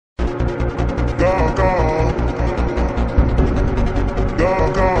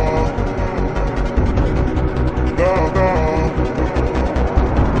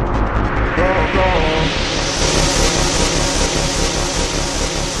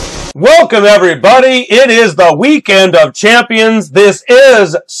Welcome, everybody. It is the Weekend of Champions. This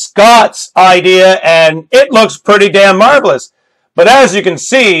is Scott's idea, and it looks pretty damn marvelous. But as you can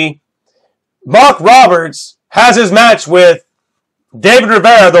see, Rock Roberts has his match with David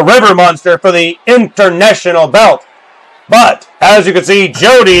Rivera, the River Monster, for the international belt. But, as you can see,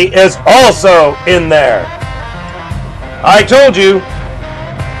 Jody is also in there. I told you.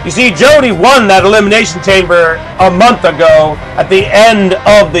 You see, Jody won that Elimination Chamber a month ago at the end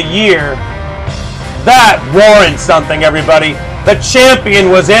of the year. That warrants something, everybody. The champion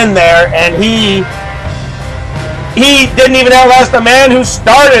was in there, and he didn't even outlast the man who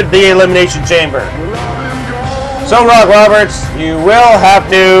started the Elimination Chamber. So, Rock Roberts, you will have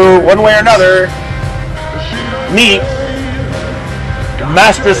to, one way or another, meet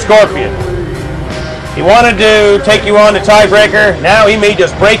Master Scorpion. He wanted to take you on to tiebreaker. Now he may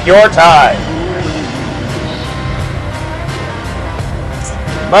just break your tie.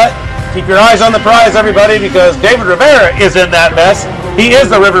 But keep your eyes on the prize, everybody, because David Rivera is in that mess. He is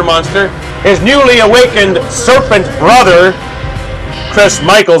the River Monster. His newly awakened Serpent brother, Chris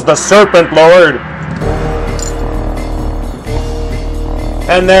Michaels, the Serpent Lord.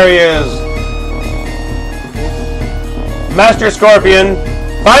 And there he is. Master Scorpion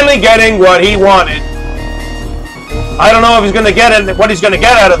finally getting what he wanted. I don't know if he's going to get it, what he's going to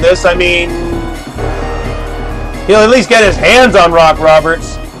get out of this. I mean, he'll at least get his hands on Rock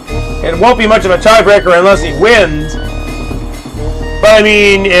Roberts. It won't be much of a tiebreaker unless he wins. But I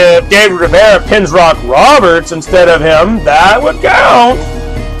mean, if David Rivera pins Rock Roberts instead of him, that would count.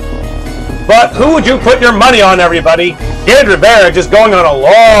 But who would you put your money on, everybody? David Rivera just going on a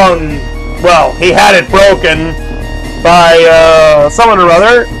long, well, he had it broken by someone or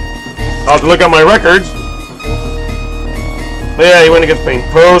other. I'll have to look at my records. Yeah, he went against Payne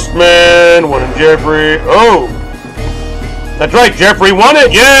Postman, won in Jeffrey. Oh, that's right, Jeffrey won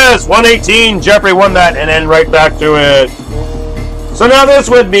it. Yes, 118. Jeffrey won that, and then right back to it. So now this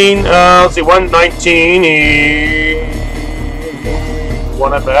would mean, let's see, 119. He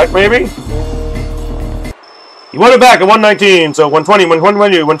won it back, maybe. He won it back at 119. So 120,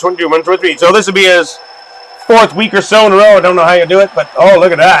 122, 122, 123. So this would be his fourth week or so in a row. I don't know how you do it, but oh,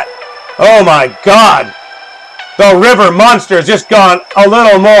 look at that. Oh my God. The River Monster has just gone a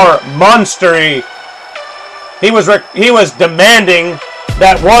little more monstery. He was demanding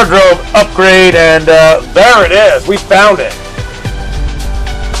that wardrobe upgrade, and there it is. We found it.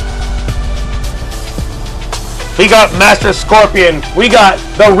 We got Master Scorpion. We got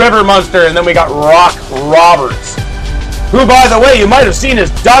the River Monster, and then we got Rock Roberts, who, by the way, you might have seen his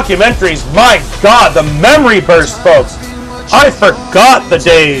documentaries. My God, the memory burst, folks. I forgot the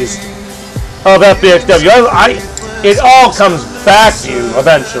days of FBXW. It all comes back to you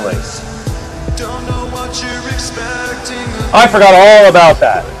eventually. I forgot all about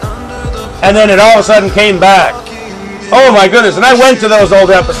that. And then it all of a sudden came back. Oh my goodness, and I went to those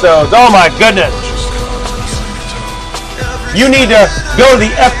old episodes. Oh my goodness. You need to go to the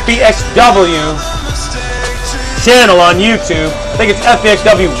FBXW channel on YouTube. I think it's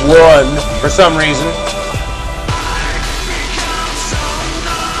FBXW1 for some reason.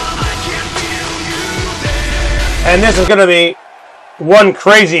 And this is going to be one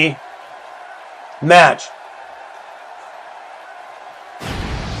crazy match.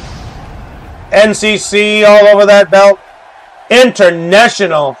 NCC all over that belt.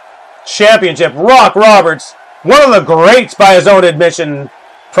 International Championship. Rock Roberts, one of the greats by his own admission,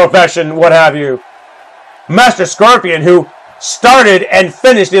 profession, what have you. Master Scorpion, who started and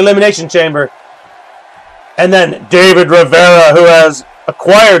finished the Elimination Chamber. And then David Rivera, who has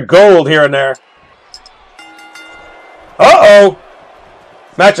acquired gold here and there. Uh-oh.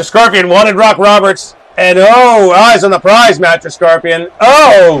 Master Scorpion wanted Rock Roberts. And oh, eyes on the prize, Master Scorpion.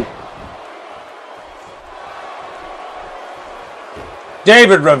 Oh!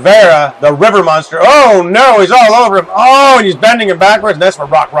 David Rivera, the River Monster. Oh, no, he's all over him. Oh, and he's bending him backwards. And that's where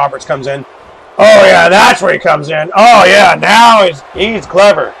Rock Roberts comes in. Oh, yeah, that's where he comes in. Oh, yeah, now he's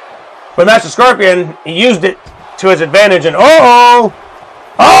clever. But Master Scorpion, he used it to his advantage. And oh!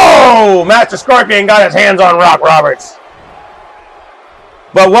 Oh! Master Scorpion got his hands on Rock Roberts.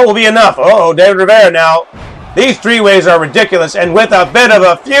 But what will be enough? Uh-oh, David Rivera now. These three-ways are ridiculous, and with a bit of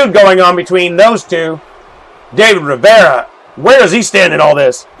a feud going on between those two, David Rivera, where does he stand in all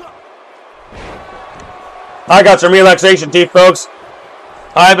this? I got some relaxation teeth, folks.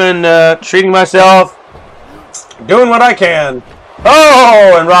 I've been treating myself, doing what I can.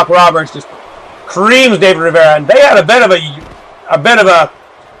 Oh, and Rock Roberts just creams David Rivera, and they had a bit of a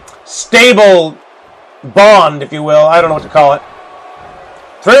stable bond, if you will. I don't know what to call it.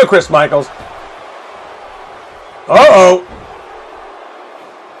 Through Chris Michaels. Uh-oh.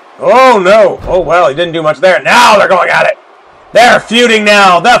 Oh, no. Oh, well, he didn't do much there. Now they're going at it. They're feuding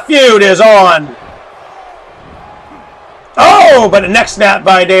now. The feud is on. Oh, but a neck snap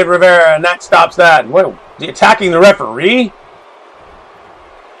by Dave Rivera, and that stops that. What? Is he attacking the referee?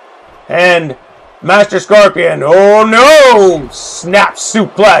 And Master Scorpion. Oh, no. Snap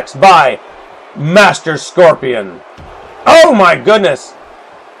suplex by Master Scorpion. Oh, my goodness.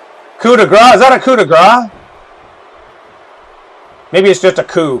 Coup de grace. Is that a coup de grace? Maybe it's just a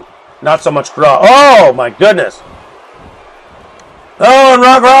coup. Not so much grace. Oh, my goodness. Oh, and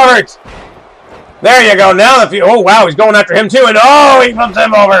Rock Roberts. There you go. Now, oh, wow, he's going after him, too. And, oh, he flips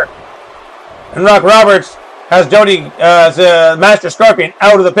him over. And Rock Roberts has Master Scorpion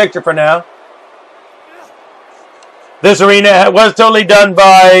out of the picture for now. This arena was totally done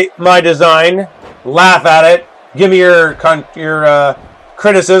by my design. Laugh at it. Give me your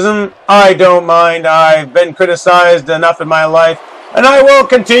criticism. I don't mind. I've been criticized enough in my life. And I will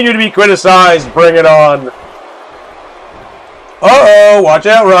continue to be criticized. Bring it on. Uh-oh. Watch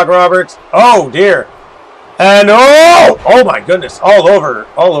out, Rock Roberts. Oh, dear. And, oh my goodness. All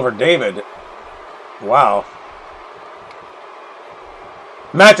over David. Wow.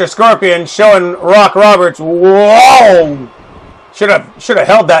 Master Scorpion showing Rock Roberts. Whoa! Should have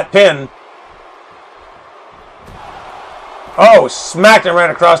held that pin. Oh, smacked him right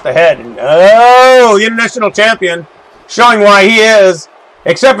across the head. And, oh, the International Champion. Showing why he is.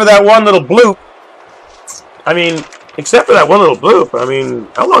 Except for that one little bloop. I mean,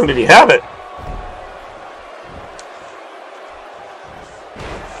 how long did he have it?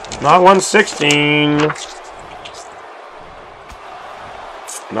 Not 116.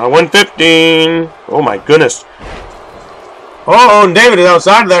 Not 115. Oh my goodness. Oh, and David is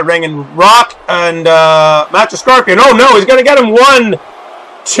outside of that ring, and Rock and Master Scorpion. Oh no, he's gonna get him. 1,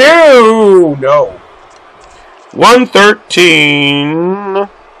 2. No. 113.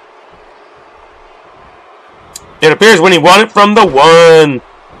 It appears when he won it from the 1.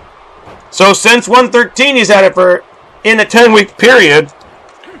 So since 113, he's had it in a 10-week period.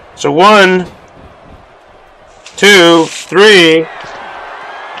 So 1, 2, 3,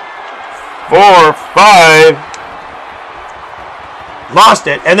 4, 5. Lost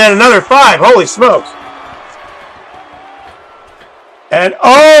it. And then another 5. Holy smokes. And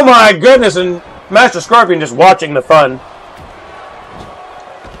oh my goodness. And Master Scorpion just watching the fun.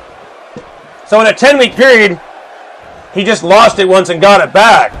 So in a 10-week period, he just lost it once and got it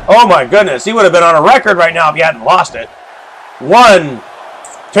back. Oh my goodness. He would have been on a record right now if he hadn't lost it. 1,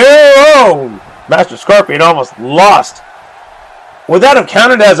 2. Oh, Master Scorpion almost lost. Would that have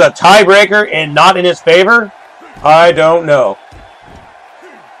counted as a tiebreaker and not in his favor? I don't know.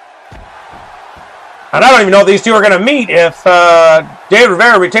 And I don't even know if these two are going to meet if David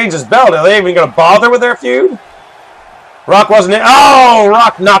Rivera retains his belt. Are they even going to bother with their feud? Rock wasn't in. Oh,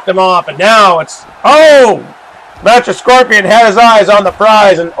 Rock knocked him off. And now it's... Oh! Master Scorpion had his eyes on the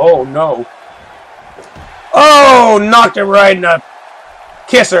prize. And oh, no. Oh, knocked him right in the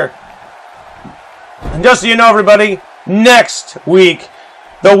kisser. And just so you know, everybody, next week,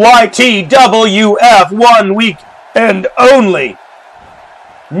 the YTWF 1 week and only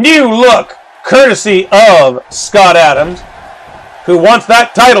new look, courtesy of Scott Adams, who wants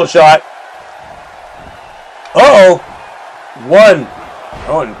that title shot. Uh-oh. 1.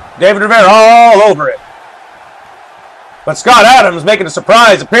 Oh, and David Rivera all over it. But Scott Adams making a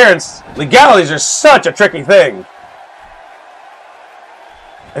surprise appearance. Legalities are such a tricky thing.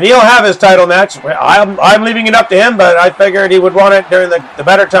 And he'll have his title match. I'm leaving it up to him, but I figured he would want it during the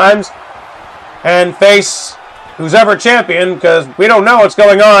better times. And face who's ever champion, because we don't know what's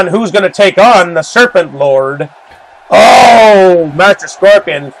going on. Who's going to take on the Serpent Lord? Oh, Master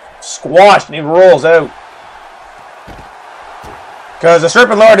Scorpion squashed and he rolls out. Because the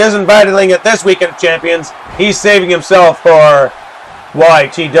Serpent Lord isn't battling it this weekend of champions. He's saving himself for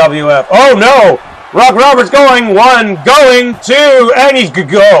YTWF. Oh, no! Rock Roberts going. 1, going 2, and he's good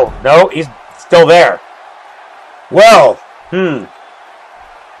go. No, he's still there. Well,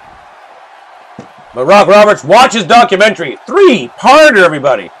 But Rock Roberts, watch his documentary. 3-parter,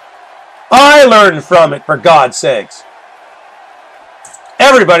 everybody. I learned from it, for God's sakes.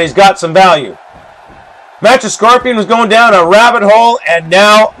 Everybody's got some value. Master Scorpion was going down a rabbit hole, and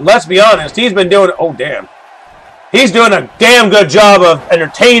now, let's be honest, he's been doing... Oh, damn. He's doing a damn good job of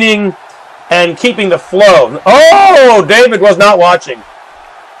entertaining and keeping the flow. Oh, David was not watching.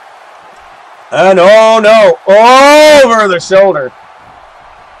 And oh, no. Over the shoulder.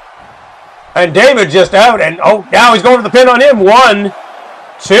 And David just out, and oh, now he's going for the pin on him. 1,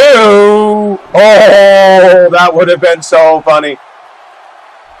 2. Oh, that would have been so funny.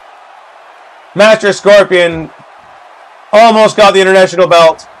 Master Scorpion almost got the international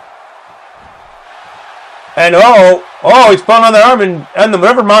belt. And he's pulling on the arm, and the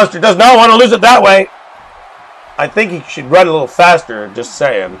River Monster does not want to lose it that way. I think he should run a little faster, just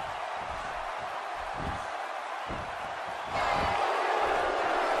saying.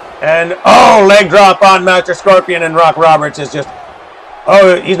 And, leg drop on Master Scorpion, and Rock Roberts is just...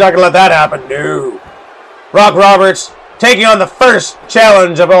 he's not going to let that happen. No. Rock Roberts taking on the first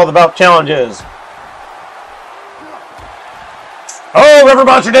challenge of all the belt challenges. River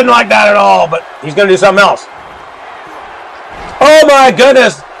Monster didn't like that at all, but he's going to do something else. Oh my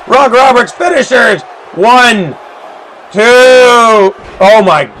goodness! Rock Roberts finishers! 1, 2... Oh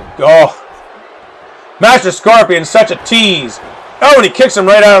my god. Master Scorpion, such a tease. And he kicks him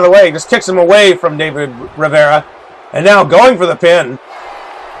right out of the way. Just kicks him away from David Rivera. And now going for the pin.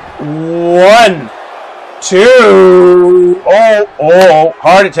 1, 2...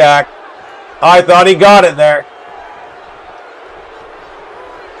 Heart attack. I thought he got it there.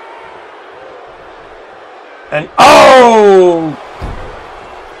 And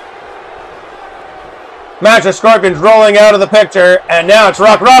Master Scorpion's rolling out of the picture, and now it's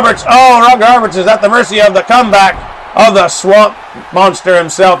Rock Roberts. Rock Roberts is at the mercy of the comeback of the Swamp Monster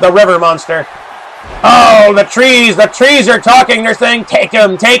himself, the River Monster. The trees are talking. They're saying, take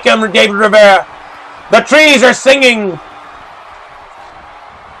him, David Rivera. The trees are singing.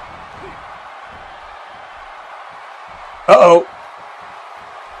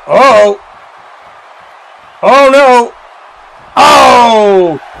 Oh no!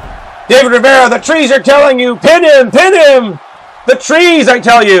 David Rivera, the trees are telling you, pin him! The trees, I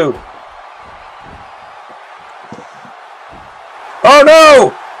tell you! Oh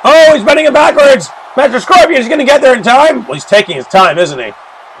no! He's bending it backwards! Master Scorpion is going to get there in time! Well, he's taking his time, isn't he?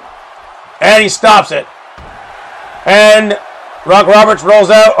 And he stops it. And Rock Roberts rolls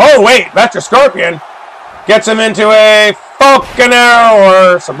out. Master Scorpion gets him into a Falcon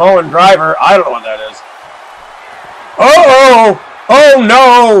Arrow or Samoan Driver. I don't know what that is. Oh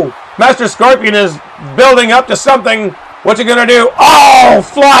no! Master Scorpion is building up to something. What's he gonna do?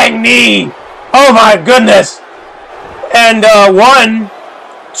 Flying knee! Oh my goodness! And 1,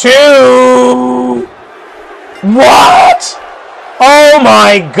 2... What? Oh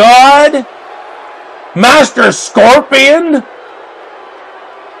my god! Master Scorpion?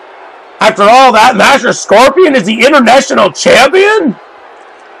 After all that, Master Scorpion is the international champion?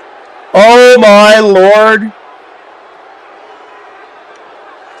 Oh my lord.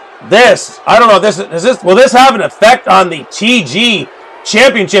 I don't know, will this have an effect on the TG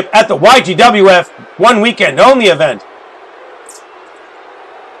Championship at the YGWF one weekend only event?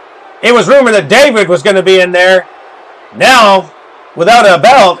 It was rumored that David was going to be in there. Now, without a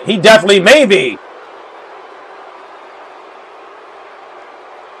belt, he definitely may be.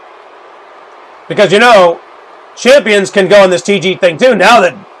 Because, champions can go in this TG thing too, now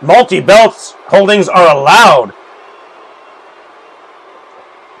that multi-belts holdings are allowed.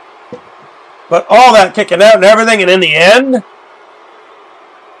 But all that kicking out and everything, and in the end,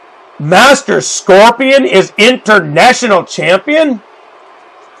 Master Scorpion is international champion?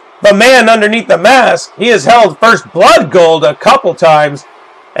 The man underneath the mask, he has held First Blood gold a couple times,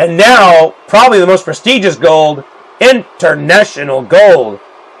 and now, probably the most prestigious gold, international gold.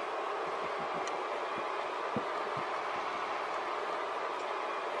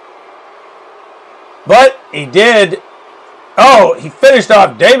 But he did... he finished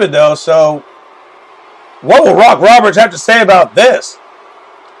off David, though, so... What will Rock Roberts have to say about this?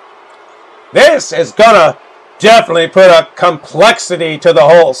 This is gonna definitely put a complexity to the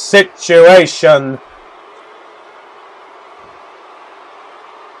whole situation.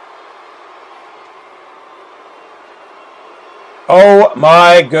 Oh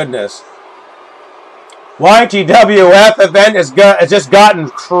my goodness. YTWF event has just gotten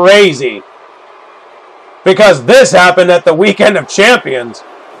crazy. Because this happened at the Weekend of Champions.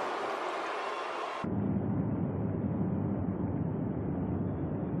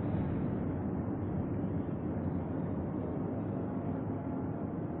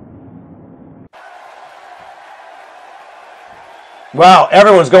 Wow,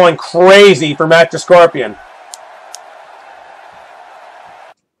 everyone's going crazy for Master Scorpion.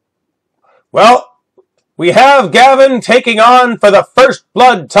 Well, we have Gavin taking on for the First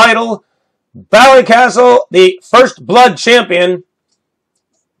Blood title, Ballycastle, the First Blood champion.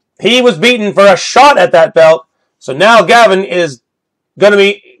 He was beaten for a shot at that belt, so now Gavin is going to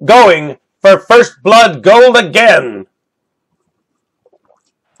be going for First Blood gold again.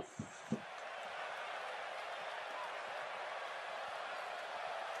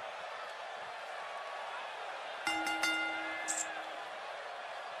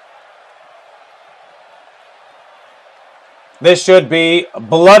 This should be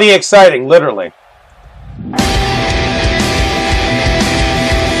bloody exciting, literally.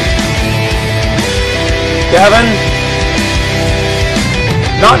 Gavin,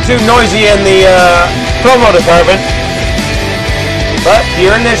 not too noisy in the promo department, but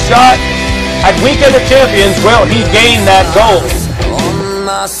here in this shot, at Weekend of Champions, will he gain that gold? On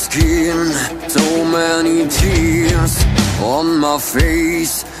my skin, so many tears on my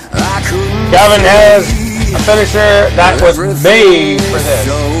face. Gavin has a finisher that was made for this.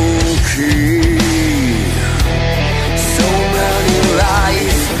 Okay. So many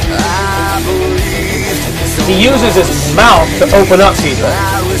lies I believed. He uses his mouth to open up people.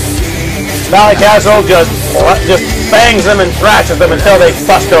 Valley Castle just bangs them and thrashes them until they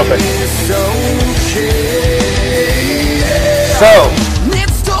bust open. So,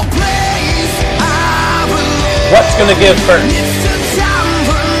 what's going to give first?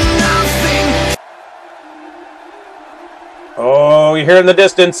 Oh, you hear it in the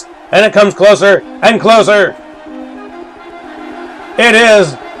distance, and it comes closer and closer. It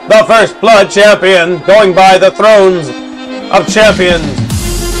is the First Blood champion, going by the thrones of champions.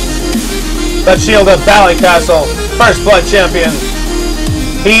 The Shield of Valley Castle, First Blood champion.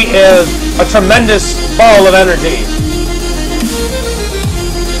 He is a tremendous ball of energy.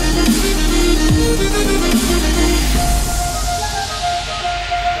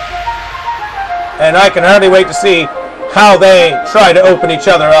 And I can hardly wait to see how they try to open each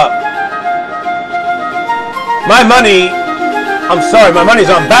other up. My money's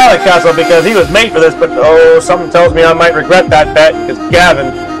on Valley Castle because he was made for this, but oh, something tells me I might regret that bet because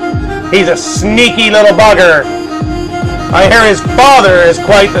Gavin, he's a sneaky little bugger. I hear his father is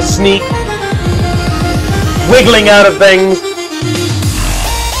quite the sneak, wiggling out of things.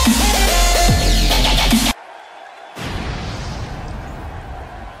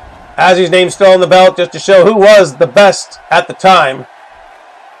 As his name's still on the belt, just to show who was the best at the time.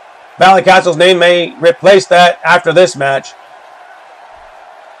 Valley Castle's name may replace that after this match.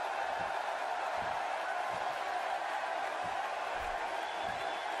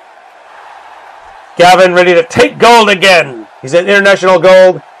 Gavin ready to take gold again. He's at international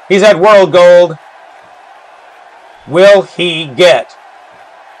gold. He's at world gold. Will he get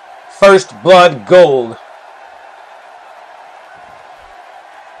First Blood gold?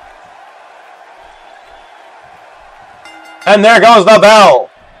 And there goes the bell.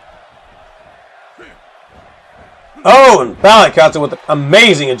 Oh, and Valley Castle with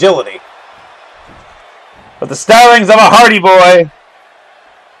amazing agility. With the stylings of a Hardy Boy.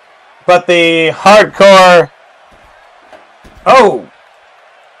 But the hardcore... Oh!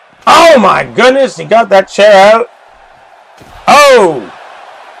 Oh my goodness, he got that chair out. Oh!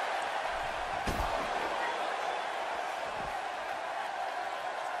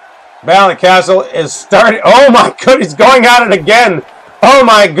 Valley Castle is starting... Oh my goodness, he's going at it again. Oh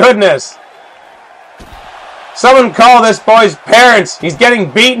my goodness. Someone call this boy's parents. He's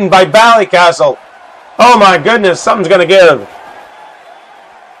getting beaten by Valley Castle. Oh my goodness, something's going to give.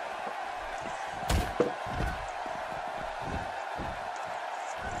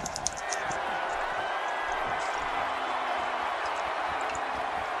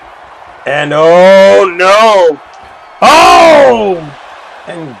 And oh no. Oh!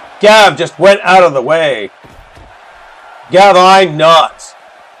 And Gav just went out of the way. Gav, I not.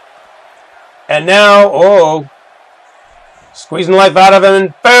 And now, oh, squeezing life out of him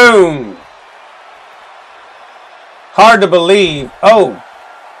and boom. Hard to believe. Oh,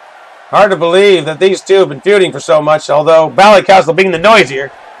 hard to believe that these two have been feuding for so much, although Valley Castle being the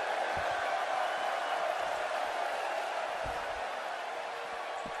noisier.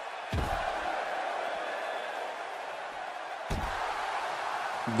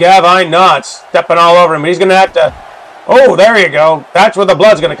 Gav, I not stepping all over him. He's going to have to... Oh, there you go. That's where the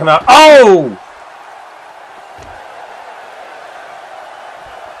blood's going to come out. Oh!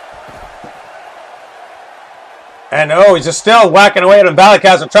 And oh, he's just still whacking away at him. Valley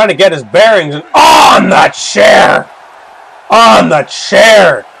Castle trying to get his bearings. And on the chair! On the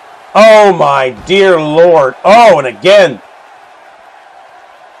chair! Oh, my dear Lord. Oh, and again.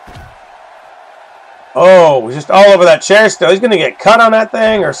 Oh, he's just all over that chair still. He's going to get cut on that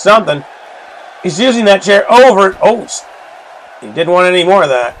thing or something. He's using that chair over. Oh, he didn't want any more of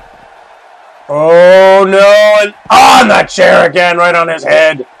that. Oh, no. And on that chair again, right on his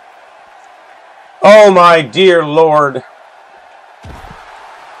head. Oh, my dear Lord.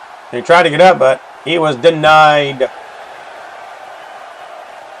 He tried to get up, but he was denied.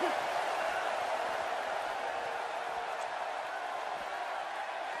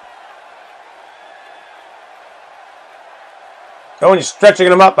 Oh, and he's stretching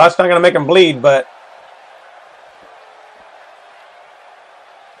him up. That's not going to make him bleed, but...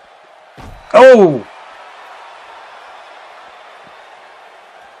 Oh!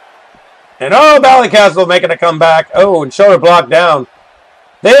 And oh, Ballycastle making a comeback. Oh, and shoulder block down.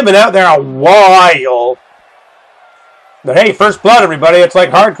 They've been out there a while. But hey, first blood, everybody. It's like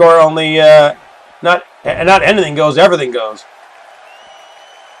hardcore, only not anything goes, everything goes.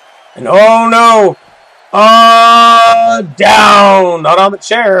 And oh no. Down. Not on the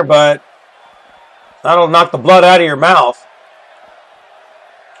chair, but that'll knock the blood out of your mouth.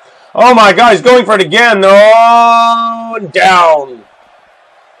 Oh my God, he's going for it again. Oh, down.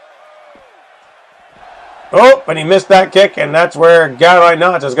 Oh, and he missed that kick, and that's where Gavin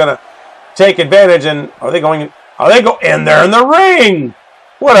Notch is going to take advantage. And are they going in there in the ring?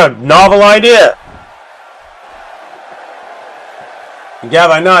 What a novel idea. And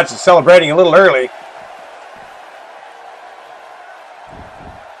Gavin Notch is celebrating a little early.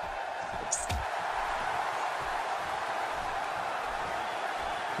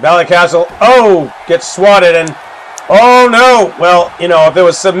 Ballycastle, oh, gets swatted, and oh no. Well, you know, if it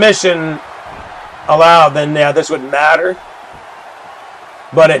was submission allowed, then yeah, this would matter.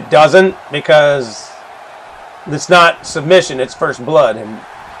 But it doesn't, because it's not submission, it's first blood. And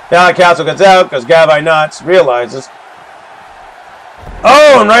Ballycastle gets out because Gavin Knotts realizes.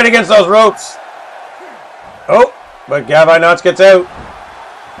 Oh, and right against those ropes. Oh, but Gavin Knotts gets out.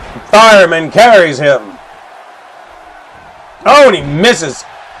 Fireman carries him. Oh, and he misses.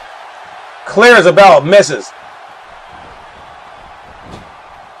 Clear as a bell, misses.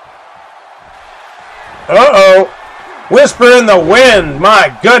 Uh-oh. Whisper in the wind.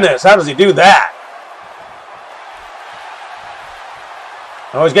 My goodness, how does he do that?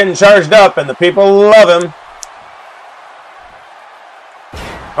 Oh, he's getting charged up, and the people love him.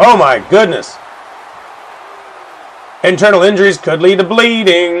 Oh, my goodness. Internal injuries could lead to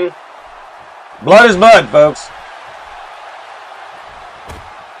bleeding. Blood is blood, folks.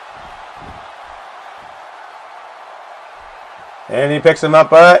 And he picks him up.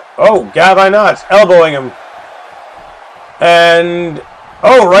 Oh, Gavin Knotts elbowing him. And,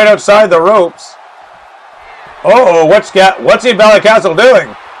 oh, right outside the ropes. Oh, what's Ballycastle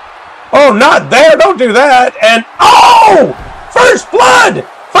doing? Oh, not there. Don't do that. And, oh, first blood.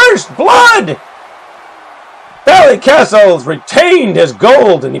 First blood. Ballycastle's retained his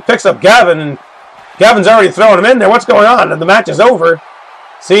gold, and he picks up Gavin, and Gavin's already throwing him in there. What's going on? And the match is over.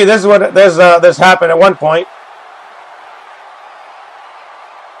 See, this is what this happened at one point.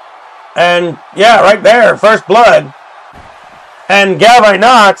 And, yeah, right there, first blood. And Gavin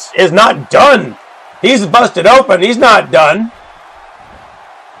Knotts is not done. He's busted open. He's not done.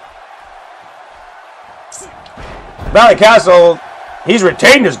 Ballycastle, he's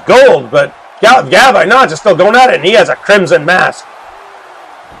retained his gold, but Gavin Knotts is still going at it, and he has a crimson mask.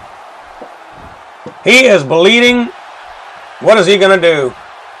 He is bleeding. What is he going to do?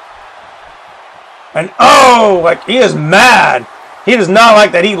 And, oh, like, he is mad. He does not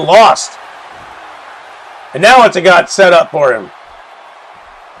like that he lost. And now it's got set up for him.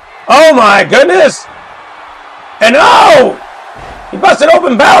 Oh my goodness! And oh! He busted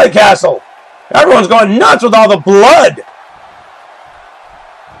open Ballycastle. Everyone's going nuts with all the blood.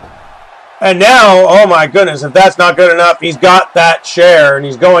 And now, oh my goodness, if that's not good enough, he's got that chair and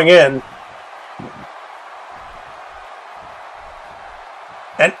he's going in.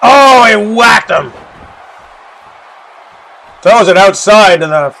 And oh, he whacked him. Throws it outside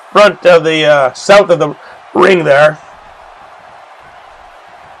in the front of the south of the ring there.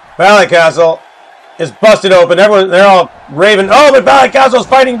 Ballycastle is busted open. They're all raving. Oh, but Ballycastle's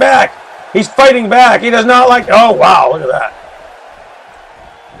fighting back. He's fighting back. He does not like. Oh, wow. Look at that.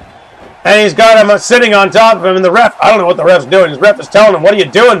 And he's got him sitting on top of him. And the ref, I don't know what the ref's doing. His ref is telling him, what are you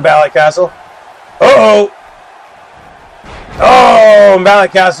doing, Ballycastle? Uh-oh. Oh, and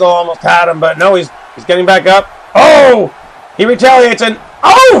Ballycastle almost had him. But no, he's getting back up. Oh! He retaliates and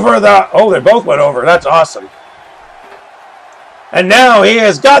over the... Oh, they both went over. That's awesome. And now he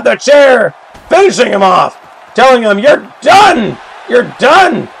has got the chair, finishing him off, telling him, you're done. You're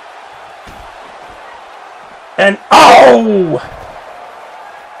done. And oh!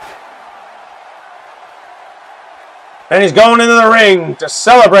 And he's going into the ring to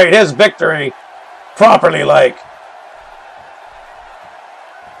celebrate his victory properly, like.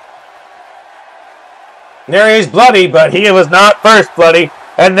 There he's bloody, but he was not first bloody.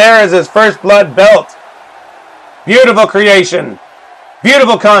 And there is his first blood belt. Beautiful creation.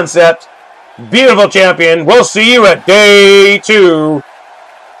 Beautiful concept. Beautiful champion. We'll see you at day 2.